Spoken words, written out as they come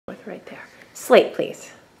right there. Slate,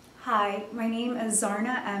 please. Hi, my name is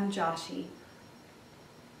Zarna M. Joshi.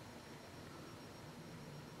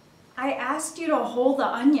 I asked you to hold the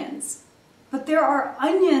onions, but there are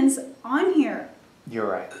onions on here. You're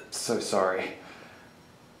right. So sorry.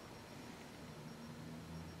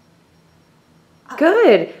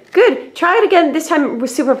 Good, good. Try it again. This time we're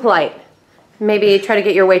super polite. Maybe try to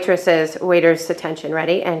get your waiter's attention.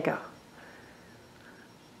 Ready? And go.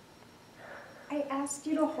 I asked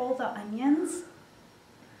you to hold the onions,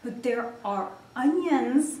 but there are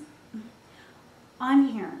onions on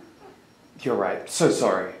here. You're right. So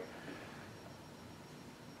sorry.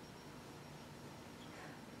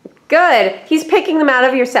 Good. He's picking them out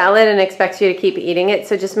of your salad and expects you to keep eating it.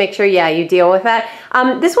 So just make sure, yeah, you deal with that.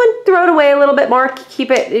 This one, throw it away a little bit more. Keep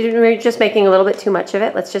it, we're just making a little bit too much of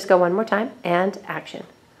it. Let's just go one more time and action.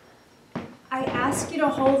 I asked you to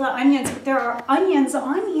hold the onions, but there are onions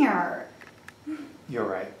on here. You're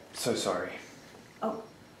right. So sorry. Oh,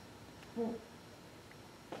 well,